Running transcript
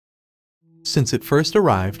Since it first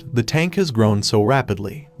arrived, the tank has grown so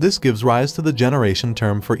rapidly. This gives rise to the generation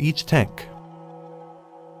term for each tank.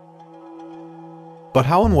 But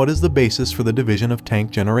how and what is the basis for the division of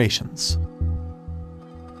tank generations?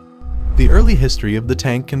 The early history of the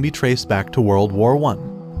tank can be traced back to World War I.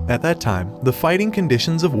 At that time, the fighting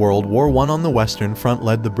conditions of World War I on the Western Front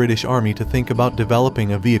led the British Army to think about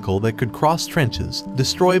developing a vehicle that could cross trenches,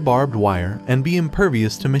 destroy barbed wire, and be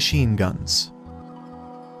impervious to machine guns.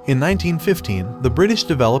 In 1915, the British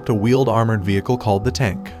developed a wheeled armored vehicle called the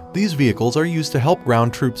tank. These vehicles are used to help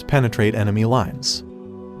ground troops penetrate enemy lines.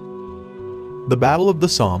 The Battle of the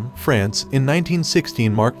Somme, France, in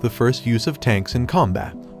 1916 marked the first use of tanks in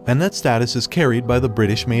combat, and that status is carried by the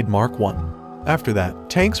British-made Mark I. After that,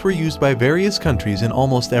 tanks were used by various countries in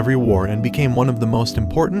almost every war and became one of the most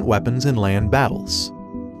important weapons in land battles.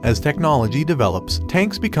 As technology develops,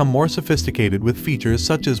 tanks become more sophisticated with features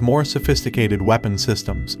such as more sophisticated weapon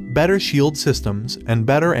systems, better shield systems, and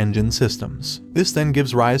better engine systems. This then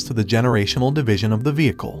gives rise to the generational division of the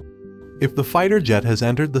vehicle. If the fighter jet has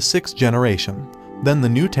entered the 6th generation, then the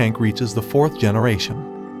new tank reaches the 4th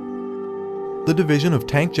generation. The division of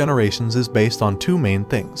tank generations is based on two main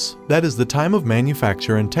things. That is the time of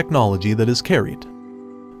manufacture and technology that is carried.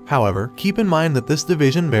 However, keep in mind that this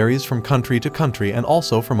division varies from country to country and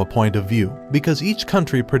also from a point of view, because each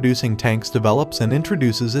country producing tanks develops and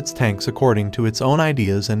introduces its tanks according to its own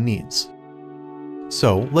ideas and needs.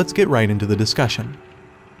 So, let's get right into the discussion.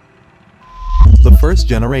 The first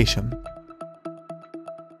generation.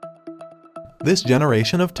 This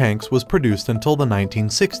generation of tanks was produced until the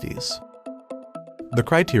 1960s. The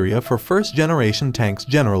criteria for first-generation tanks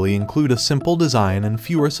generally include a simple design and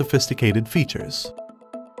fewer sophisticated features.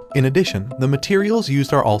 In addition, the materials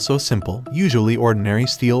used are also simple, usually ordinary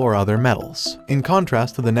steel or other metals, in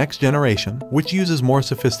contrast to the next generation, which uses more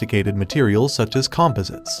sophisticated materials such as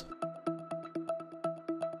composites.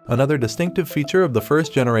 Another distinctive feature of the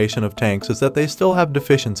first generation of tanks is that they still have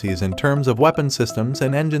deficiencies in terms of weapon systems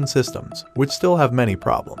and engine systems, which still have many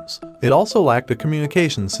problems. It also lacked a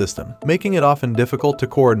communication system, making it often difficult to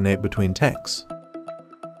coordinate between tanks.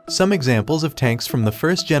 Some examples of tanks from the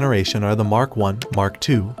first generation are the Mark I, Mark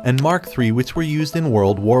II, and Mark III, which were used in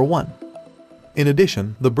World War I. In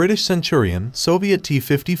addition, the British Centurion, Soviet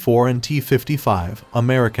T-54 and T-55,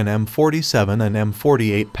 American M47 and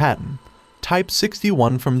M48 Patton, Type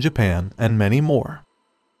 61 from Japan, and many more.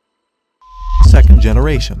 Second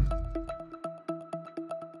generation.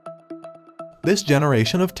 This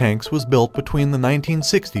generation of tanks was built between the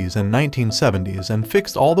 1960s and 1970s and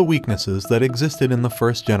fixed all the weaknesses that existed in the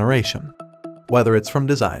first generation. Whether it's from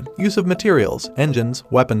design, use of materials, engines,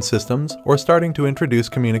 weapon systems, or starting to introduce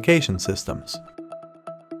communication systems.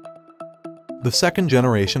 The second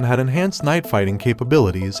generation had enhanced night fighting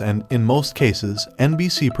capabilities and, in most cases,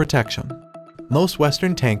 NBC protection. Most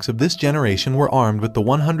Western tanks of this generation were armed with the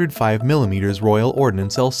 105mm Royal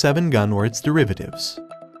Ordnance L7 gun or its derivatives.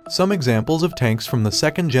 Some examples of tanks from the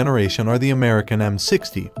second generation are the American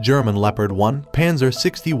M60, German Leopard 1, Panzer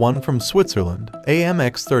 61 from Switzerland,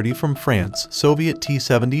 AMX-30 from France, Soviet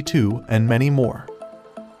T-72, and many more.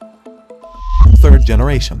 Third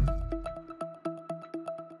generation.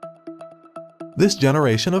 This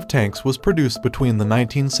generation of tanks was produced between the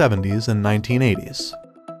 1970s and 1980s.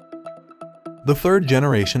 The third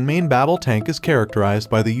generation main battle tank is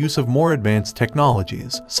characterized by the use of more advanced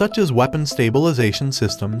technologies, such as weapon stabilization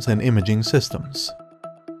systems and imaging systems.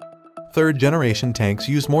 Third generation tanks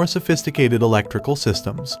use more sophisticated electrical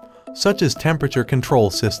systems, such as temperature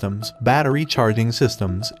control systems, battery charging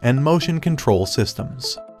systems, and motion control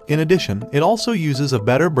systems. In addition, it also uses a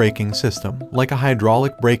better braking system, like a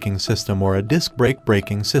hydraulic braking system or a disc brake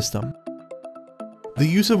braking system. The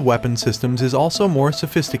use of weapon systems is also more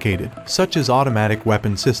sophisticated, such as automatic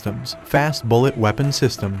weapon systems, fast bullet weapon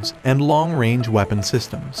systems, and long-range weapon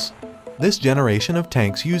systems. This generation of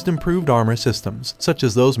tanks used improved armor systems, such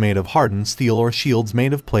as those made of hardened steel or shields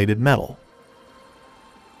made of plated metal.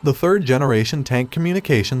 The third generation tank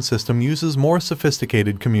communication system uses more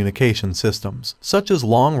sophisticated communication systems, such as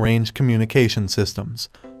long-range communication systems,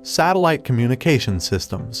 satellite communication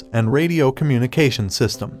systems, and radio communication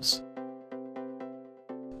systems.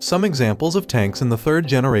 Some examples of tanks in the third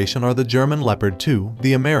generation are the German Leopard 2,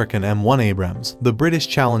 the American M1 Abrams, the British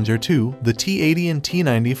Challenger 2, the T-80 and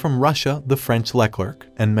T-90 from Russia, the French Leclerc,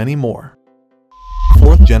 and many more.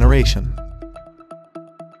 Fourth generation.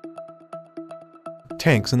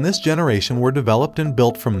 Tanks in this generation were developed and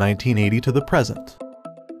built from 1980 to the present.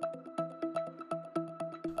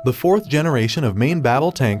 The fourth generation of main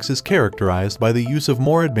battle tanks is characterized by the use of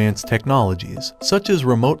more advanced technologies, such as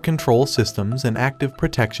remote control systems and active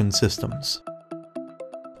protection systems.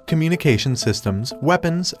 communication systems,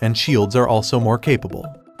 weapons, and shields are also more capable,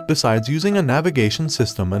 besides using a navigation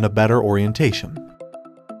system and a better orientation.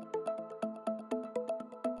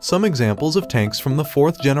 Some examples of tanks from the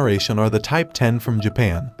 4th generation are the Type 10 from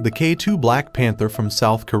Japan, the K2 Black Panther from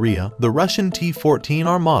South Korea, the Russian T-14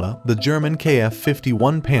 Armata, the German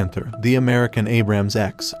Kf-51 Panther, the American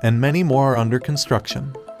Abrams-x, and many more are under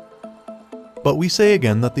construction. But we say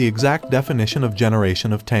again that the exact definition of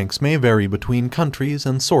generation of tanks may vary between countries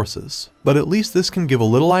and sources, but at least this can give a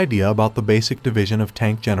little idea about the basic division of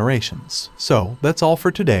tank generations. So, that's all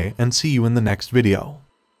for today, and see you in the next video.